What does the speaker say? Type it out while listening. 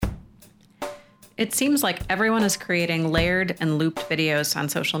It seems like everyone is creating layered and looped videos on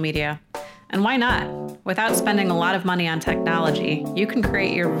social media. And why not? Without spending a lot of money on technology, you can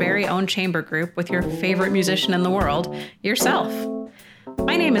create your very own chamber group with your favorite musician in the world, yourself.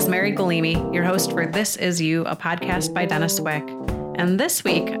 My name is Mary Galimi, your host for This Is You, a podcast by Dennis Wick. And this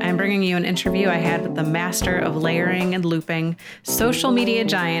week, I'm bringing you an interview I had with the master of layering and looping, social media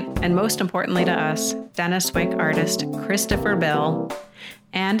giant, and most importantly to us, Dennis Wick artist Christopher Bill.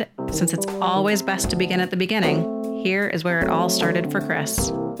 And since it's always best to begin at the beginning, here is where it all started for Chris.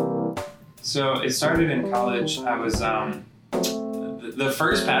 So it started in college. I was, the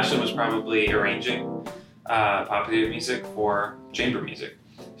first passion was probably arranging popular music for chamber music.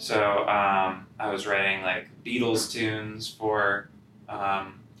 So I was writing like Beatles tunes for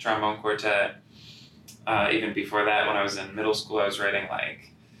trombone quartet. Even before that, when I was in middle school, I was writing like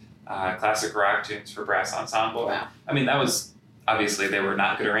classic rock tunes for brass ensemble. Wow. I mean, that was, obviously they were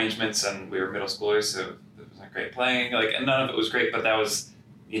not good arrangements and we were middle schoolers, so it wasn't great playing. Like, and none of it was great, but that was,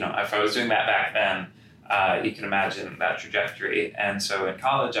 you know, if I was doing that back then, you can imagine that trajectory. And so in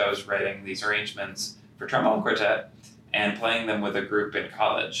college, I was writing these arrangements for trombone quartet and playing them with a group in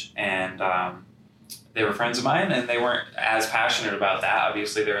college. And they were friends of mine, and they weren't as passionate about that.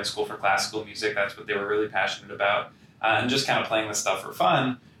 Obviously, they're in school for classical music. That's what they were really passionate about. And just kind of playing this stuff for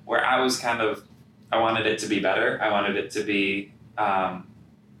fun, where I was kind of, I wanted it to be better. I wanted it to be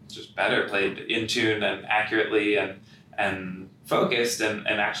just better, played in tune and accurately and focused and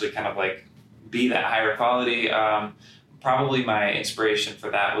actually kind of like be that higher quality. Probably my inspiration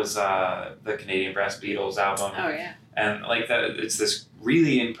for that was the Canadian Brass Beatles album. Oh, yeah. And like that, it's this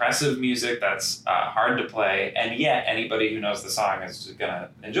really impressive music that's hard to play, and yet anybody who knows the song is just gonna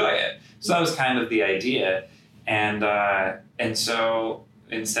enjoy it. So that was kind of the idea, and so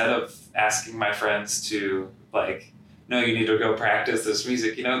instead of asking my friends to like, no, you need to go practice this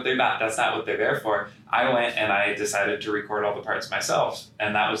music, you know, that's not what they're there for. I went and I decided to record all the parts myself,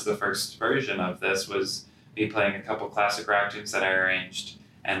 and that was the first version of this, was me playing a couple classic rock tunes that I arranged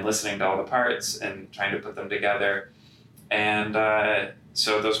and listening to all the parts and trying to put them together. And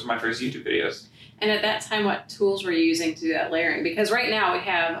so those were my first YouTube videos. And at that time, what tools were you using to do that layering? Because right now we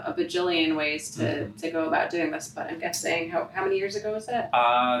have a bajillion ways to go about doing this, but I'm guessing, how many years ago was that?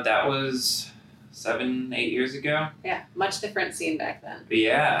 That was 7-8 years ago. Yeah, much different scene back then.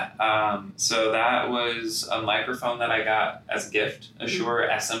 Yeah, so that was a microphone that I got as a gift, a Shure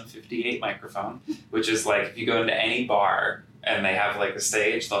SM58 microphone, which is like, if you go into any bar and they have like a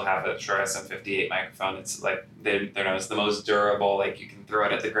stage, they'll have a Shure SM58 microphone. It's like, they're known as the most durable, like you can throw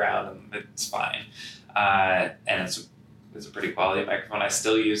it at the ground and it's fine. And it's a pretty quality microphone. I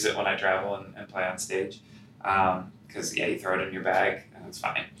still use it when I travel and play on stage. Because you throw it in your bag and it's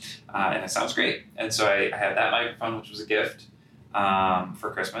fine. And it sounds great. And so I had that microphone, which was a gift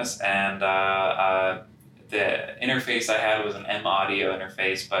for Christmas. And the interface I had was an M Audio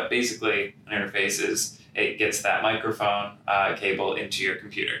interface, but basically an interface is, it gets that microphone cable into your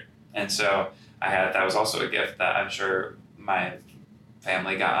computer. And so that was also a gift that I'm sure my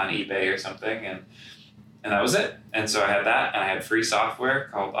family got on eBay or something, and that was it. And so I had that, and I had free software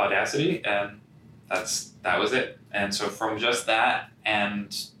called Audacity, and that was it. And so from just that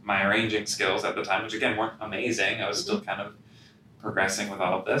and my arranging skills at the time, which again weren't amazing, I was still kind of progressing with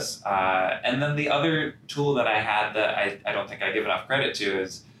all of this. And then the other tool that I had that I don't think I give enough credit to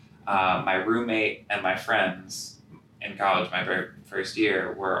is my roommate and my friends in college, my very first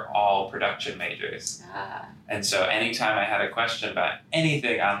year, were all production majors. And so anytime I had a question about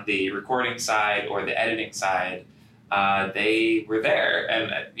anything on the recording side or the editing side, they were there.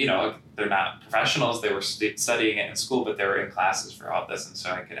 And, you know, they're not professionals. They were studying it in school, but they were in classes for all this. And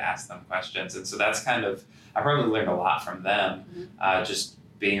so I could ask them questions. And so that's kind of, I probably learned a lot from them, just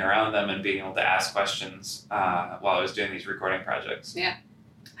being around them and being able to ask questions while I was doing these recording projects. Yeah.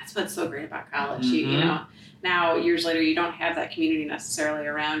 That's what's so great about college. You know, now years later, you don't have that community necessarily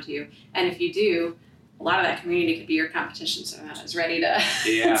around you. And if you do, a lot of that community could be your competition, so not as ready to,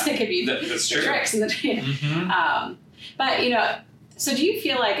 to give you the tricks and the but, you know, so do you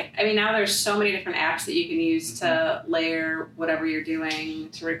feel like, I mean, now there's so many different apps that you can use to layer whatever you're doing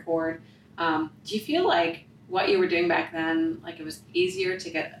to record. Do you feel like what you were doing back then, like it was easier to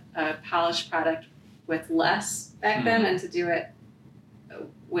get a polished product with less back then and to do it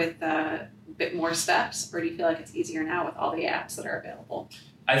with a bit more steps? Or do you feel like it's easier now with all the apps that are available?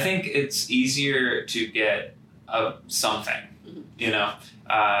 I think it's easier to get something, you know,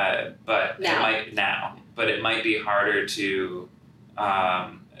 but it might be harder to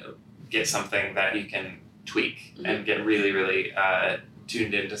get something that you can tweak and get really, really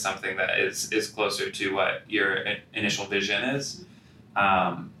tuned into something that is closer to what your initial vision is.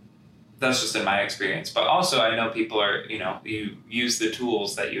 that's just in my experience. But also I know people are, you use the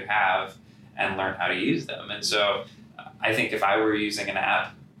tools that you have and learn how to use them. And so I think if I were using an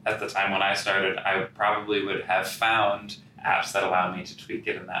app at the time when I started, I probably would have found apps that allow me to tweak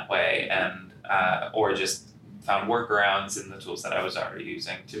it in that way, and or just found workarounds in the tools that I was already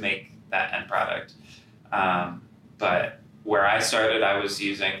using to make that end product. But where I started, I was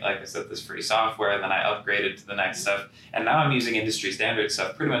using, like I said, this free software, and then I upgraded to the next stuff. And now I'm using industry standard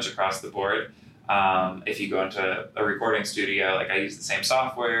stuff pretty much across the board. If you go into a recording studio, like I use the same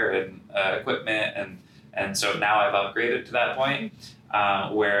software and equipment, and so now I've upgraded to that point.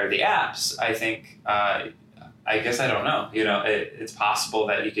 Where the apps, I think, I guess I don't know. It's possible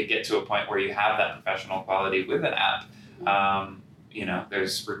that you could get to a point where you have that professional quality with an app.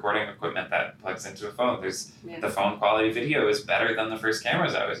 There's recording equipment that plugs into a phone. The phone quality video is better than the first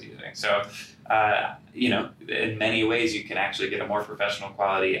cameras I was using. So, in many ways, you can actually get a more professional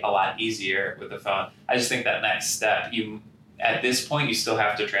quality a lot easier with the phone. I just think that next step, at this point, you still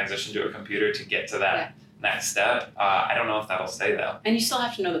have to transition to a computer to get to that next step. I don't know if that'll stay though. And you still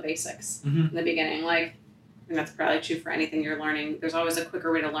have to know the basics in the beginning. And that's probably true for anything you're learning. There's always a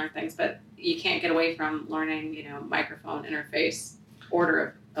quicker way to learn things, but you can't get away from learning, microphone interface,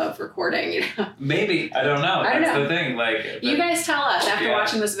 order of recording, Maybe. I don't know. That's the thing. You guys tell us after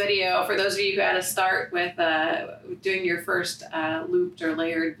watching this video, for those of you who had to start with doing your first looped or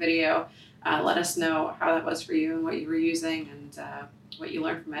layered video, let us know how that was for you and what you were using and what you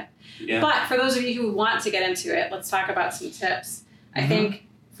learned from it. Yeah. But for those of you who want to get into it, let's talk about some tips. I think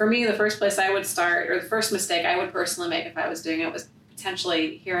for me, the first place I would start, or the first mistake I would personally make if I was doing it, was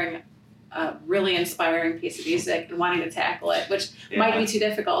potentially hearing a really inspiring piece of music and wanting to tackle it, which might be too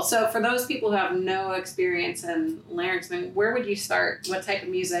difficult. So for those people who have no experience in layering something, where would you start? What type of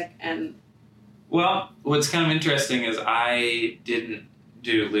music? And well, what's kind of interesting is I didn't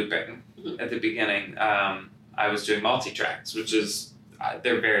do looping at the beginning. I was doing multi-tracks, which is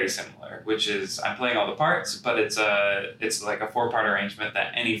they're very similar, which is I'm playing all the parts, but it's like a 4-part arrangement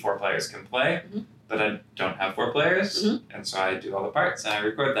that any 4 players can play, but I don't have 4 players, and so I do all the parts and I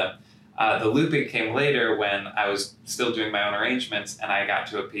record them. The looping came later when I was still doing my own arrangements, and I got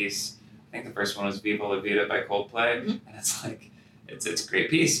to a piece, I think the first one was Viva La Vida by Coldplay, and it's like, it's a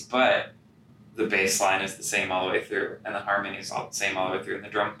great piece, but the bass line is the same all the way through, and the harmony is all the same all the way through, and the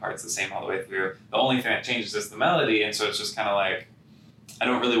drum part's the same all the way through. The only thing that changes is the melody, and so it's just kind of like, I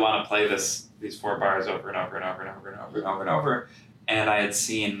don't really want to play these 4 bars over and over and over and over and over and over and over. And I had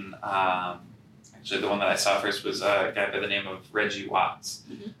seen, actually the one that I saw first was a guy by the name of Reggie Watts,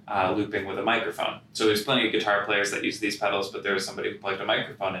 looping with a microphone. So there's plenty of guitar players that use these pedals, but there was somebody who plugged a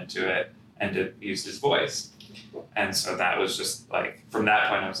microphone into it and used his voice. And so that was just like, from that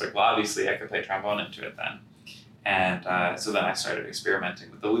point I was like, well, obviously I could play trombone into it then. And so then I started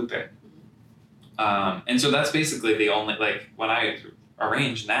experimenting with the looping. And so that's basically the only, when I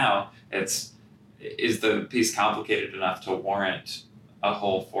arrange now, is the piece complicated enough to warrant a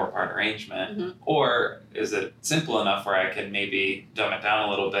whole 4-part arrangement, or is it simple enough where I can maybe dumb it down a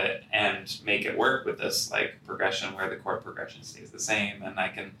little bit and make it work with this progression where the chord progression stays the same, and I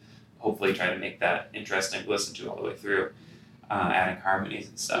can hopefully try to make that interesting to listen to all the way through, adding harmonies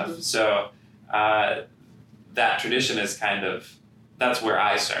and stuff. So that tradition is that's where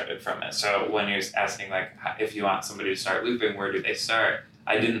I started from it. So when you're asking if you want somebody to start looping, where do they start?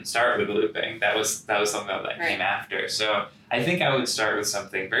 I didn't start with looping. That was something that came after. So I think I would start with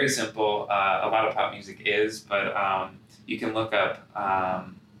something very simple. A lot of pop music is, but you can look up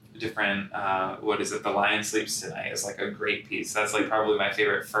different. What is it? The Lion Sleeps Tonight is a great piece. That's probably my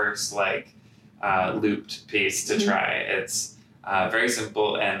favorite first looped piece to try. It's very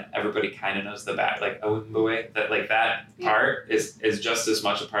simple, and everybody kind of knows the back, Awimboe, that part is just as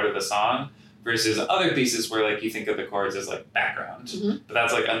much a part of the song, versus other pieces where you think of the chords as background. But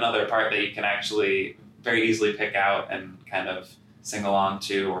that's another part that you can actually very easily pick out and kind of sing along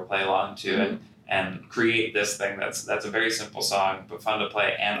to or play along to, and create this thing that's a very simple song but fun to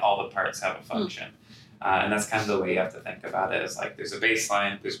play, and all the parts have a function. And that's kind of the way you have to think about it, is there's a bass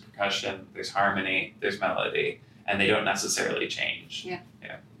line, there's percussion, there's harmony, there's melody, and they don't necessarily change. Yeah.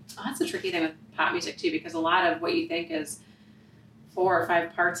 Oh, that's the tricky thing with pop music too, because a lot of what you think is 4 or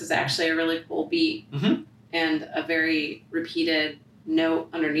 5 parts is actually a really cool beat and a very repeated note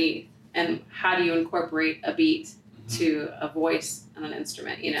underneath. And how do you incorporate a beat to a voice and an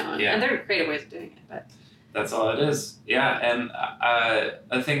instrument? And there are creative ways of doing it, but that's all it is. Yeah, and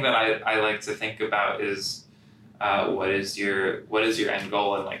a thing that I like to think about is what is your end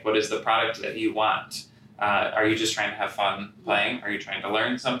goal, and what is the product that you want? Are you just trying to have fun playing? Are you trying to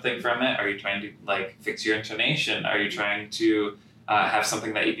learn something from it? Are you trying to fix your intonation? Are you trying to have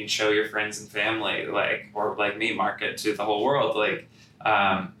something that you can show your friends and family, like, or like me, market to the whole world, like,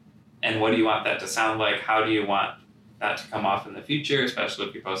 and what do you want that to sound like? How do you want that to come off in the future, especially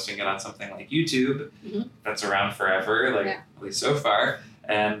if you're posting it on something like YouTube that's around forever, like at least so far,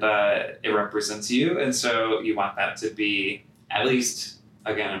 and it represents you, and so you want that to be, at least,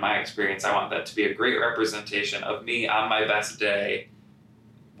 again, in my experience, I want that to be a great representation of me on my best day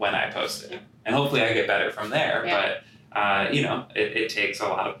when I post it. And hopefully I get better from there, but you know, it takes a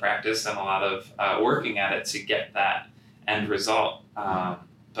lot of practice and a lot of working at it to get that end result.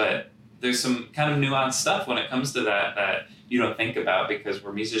 But there's some kind of nuanced stuff when it comes to that you don't think about, because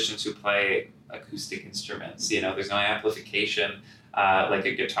we're musicians who play acoustic instruments. You know, there's no amplification like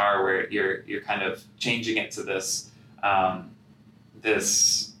a guitar where you're kind of changing it to this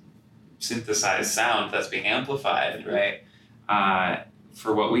this synthesized sound that's being amplified, right?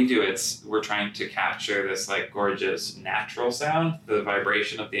 For what we do, we're trying to capture this like gorgeous natural sound, the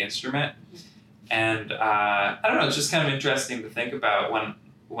vibration of the instrument. And I don't know, it's just kind of interesting to think about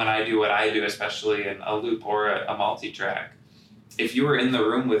when I do what I do, especially in a loop or a multi-track. If you were in the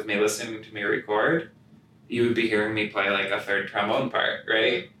room with me listening to me record, you would be hearing me play like a third trombone part,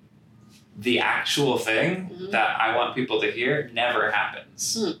 right? The actual thing that I want people to hear never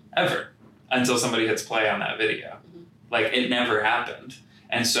happens, ever, until somebody hits play on that video. Like, it never happened.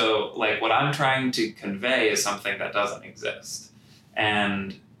 And so, like, what I'm trying to convey is something that doesn't exist.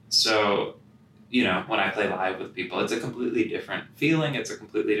 And so, you know, when I play live with people, it's a completely different feeling, it's a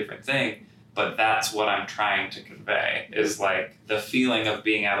completely different thing, but that's what I'm trying to convey, is like the feeling of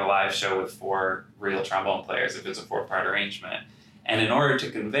being at a live show with 4 real trombone players, if it's a 4-part arrangement. And in order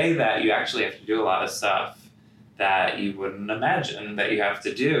to convey that, you actually have to do a lot of stuff that you wouldn't imagine that you have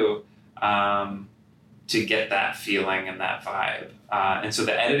to do to get that feeling and that vibe. And so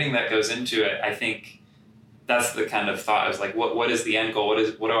the editing that goes into it, I think that's the kind of thought, is like, what is the end goal?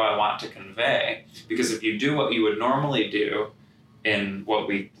 What do I want to convey? Because if you do what you would normally do in what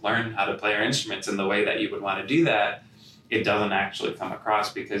we learn how to play our instruments in the way that you would want to do that, it doesn't actually come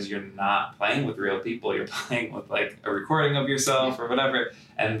across, because you're not playing with real people. You're playing with like a recording of yourself or whatever.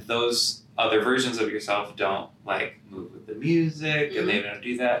 And those other versions of yourself don't like move with the music and they don't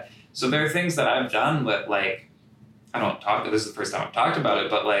do that. So there are things that I've done that, like, this is the first time I've talked about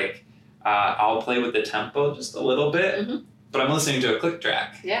it, but like, I'll play with the tempo just a little bit, but I'm listening to a click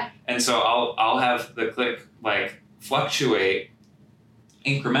track. Yeah. And so I'll have the click like fluctuate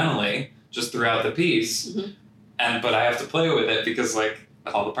incrementally just throughout the piece. But I have to play with it because like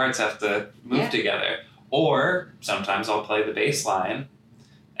all the parts have to move together. Or sometimes I'll play the bass line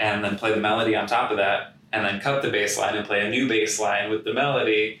and then play the melody on top of that, and then cut the bass line and play a new bass line with the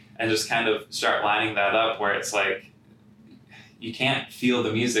melody, and just kind of start lining that up where it's like, you can't feel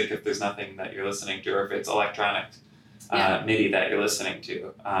the music if there's nothing that you're listening to, or if it's electronic MIDI that you're listening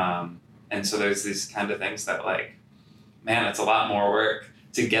to. And so there's these kind of things that, like, man, it's a lot more work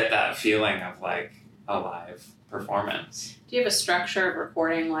to get that feeling of like a live performance. Do you have a structure of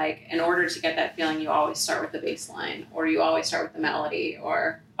recording, like, in order to get that feeling, you always start with the bass line, or you always start with the melody,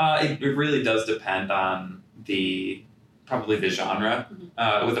 or? It really does depend on probably the genre.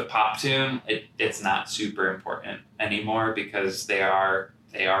 With a pop tune, it's not super important anymore, because they are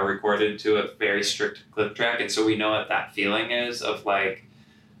recorded to a very strict click track, and so we know what that feeling is of like,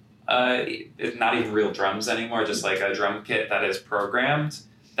 it's not even real drums anymore, just like a drum kit that is programmed.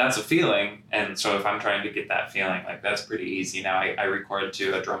 That's a feeling, and so if I'm trying to get that feeling, like, that's pretty easy now. I record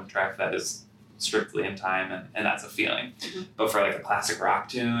to a drum track that is strictly in time, and that's a feeling. But for like a classic rock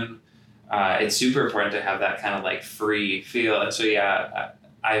tune, it's super important to have that kind of like free feel. And so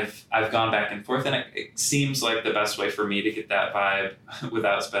I've gone back and forth, and it seems like the best way for me to get that vibe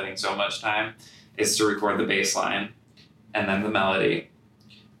without spending so much time is to record the bass line and then the melody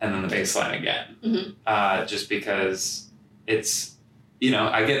and then the bass line again. Just because it's, you know,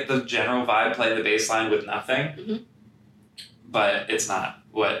 I get the general vibe playing the bass line with nothing, but it's not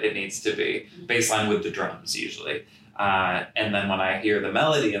what it needs to be. Bass line with the drums usually. And then when I hear the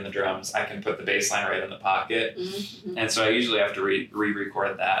melody in the drums, I can put the bass line right in the pocket. And so I usually have to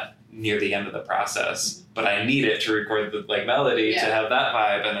re-record that near the end of the process. But I need it to record the like melody to have that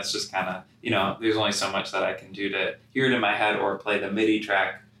vibe. And it's just kind of, you know, there's only so much that I can do to hear it in my head, or play the MIDI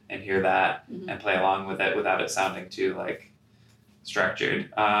track and hear that and play along with it without it sounding too like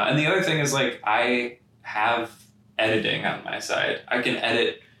structured. And the other thing is, like, I have editing on my side. I can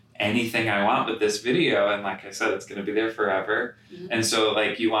edit anything I want with this video, and like I said, it's going to be there forever. And so,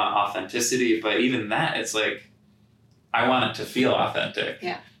 like, you want authenticity, but even that, it's like, I want it to feel authentic.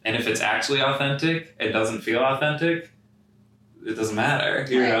 And if it's actually authentic, it doesn't feel authentic, it doesn't matter,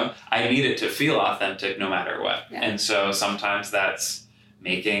 you know? I need it to feel authentic no matter what. Yeah. And so sometimes that's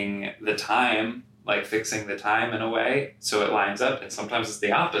making the time, like fixing the time in a way so it lines up, and sometimes it's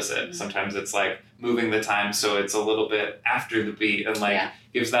the opposite. Mm-hmm. Sometimes it's like moving the time so it's a little bit after the beat and like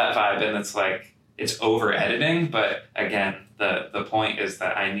gives that vibe, and it's like it's over editing. But again, the point is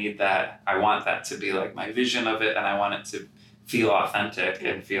that I want that to be like my vision of it, and I want it to feel authentic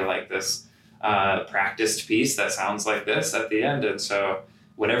and feel like this practiced piece that sounds like this at the end. And so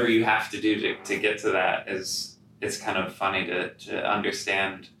whatever you have to do to get to that it's kind of funny to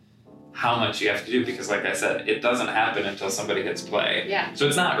understand how much you have to do, because like I said, it doesn't happen until somebody hits play. Yeah. So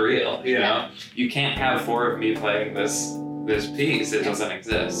it's not real, you know? You can't have 4 of me playing this piece. It doesn't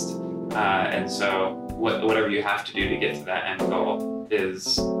exist. And so whatever you have to do to get to that end goal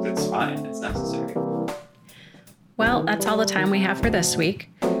it's fine. It's necessary. Well, that's all the time we have for this week.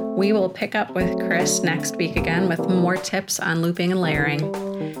 We will pick up with Chris next week again with more tips on looping and layering.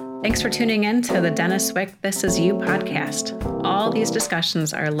 Thanks for tuning in to the Dennis Wick This Is You podcast. All these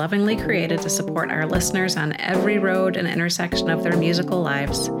discussions are lovingly created to support our listeners on every road and intersection of their musical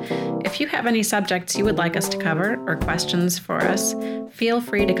lives. If you have any subjects you would like us to cover or questions for us, feel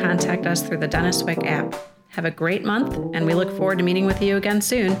free to contact us through the Dennis Wick app. Have a great month, and we look forward to meeting with you again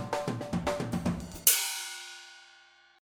soon.